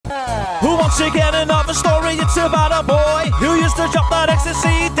Once again another story, it's about a boy who used to drop that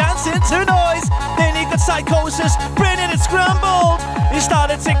ecstasy, dancing to noise. Then he got psychosis, brain and it scrambled. He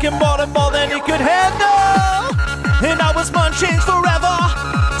started taking more and more than he could handle. And now his mind changed forever.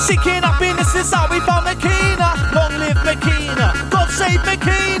 Seeking happiness is how we found Makina. Long live Makina, God save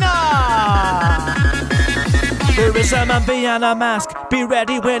Makina. There is a man behind a mask, be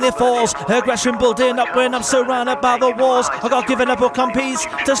ready when it falls. Aggression building up when I'm surrounded by the walls. I got given a book on peace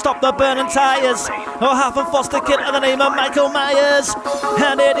to stop the burning tires. Oh, half a foster kid in the name of Michael Myers.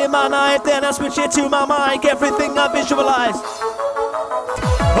 Handed in my knife, then I switch it to my mic. Everything I visualize.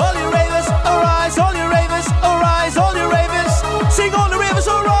 All you ravers, arise. All you ravers, arise. All you ravers, sing all the ravers,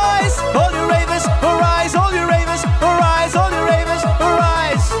 arise. All you ravers, arise. All you ravers, arise. All you ravers,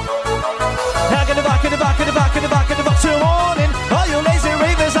 arise. Now get the back, in the back, in the back, in the back, in the back till morning. All you lazy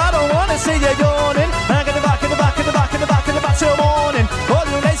ravers, I don't wanna see you yawning. Now get the back, in the back, in the back, in the back, in the back till morning. All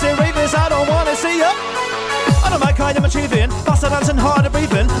you lazy ravers, I don't wanna see you. I don't mind kind of achieving, faster dancing, harder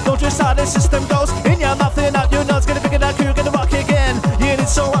breathing. Don't just how the system goes in your mouth and out your nose. Gonna figure that cool, gonna rock again. You need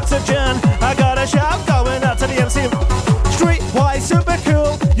some oxygen. I got a shout going out to the MC. Streetwise, super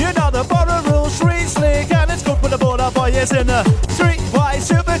cool. You know the border rules. Street slick and it's good for the border boy is in the streetwise,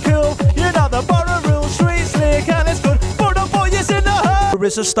 super cool. You know the border rules. Street slick and it's good for the boy is in the hood. There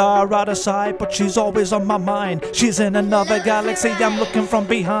is a star out of sight, but she's always on my mind. She's in another galaxy. I'm looking from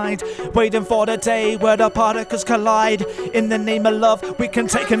behind, waiting for the day where the particles collide. In the name of love, we can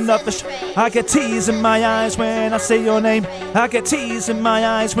take another I get tears in my eyes when I say your name. I get tears in my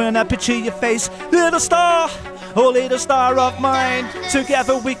eyes when I picture your face. Little star, oh little star of mine.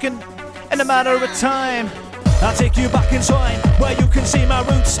 Together we can, in a matter of time. I'll take you back in time, where you can see my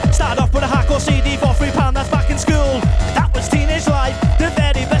roots. Start off with a hardcore CD for £3, that's back in school. That was teenage life, the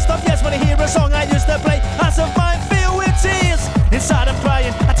very best of years. When I hear a song I used to play, as of mine filled with tears. Inside I'm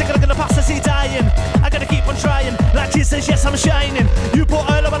crying, I take a look at the past I see dying. I gotta keep on trying, like Jesus, yes I'm shining. You put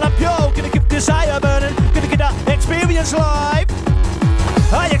oil on my lamp, yo, gonna keep desire burning. Gonna get that experience live.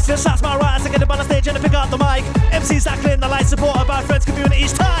 I exercise my rights, I get up on the stage and I pick up the mic. MCs that clean the light, supported by friends,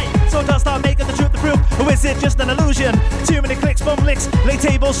 communities tight. So don't start making the truth the proof, or is it just an illusion? Too many clicks, bum licks, late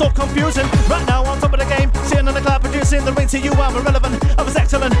tables so confusing. Right now on top of the game, sitting on the cloud producing the ring to you, I'm irrelevant. I was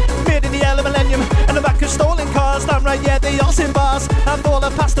excellent, made in the early millennium. And the back of stolen cars, damn right, yeah, they all in bars. And all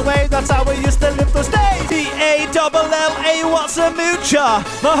have passed away, that's how we used to live those days. D-A-double-L-A, what's a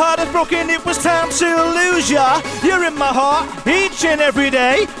moocher? My heart is broken, it was time to lose ya. You're in my heart, each and every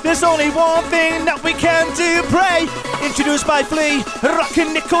day. There's only one thing that we can do, pray. Introduced by Flea,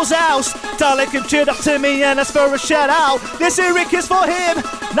 rockin' Nichols' house. Dalek can cheer up to me and ask for a shout out. This lyric is for him,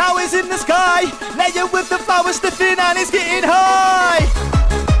 now he's in the sky. Layer with the flowers stiffing and he's getting high.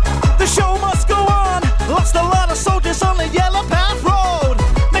 The show must go on, lost a lot of soldiers on the yellow path road.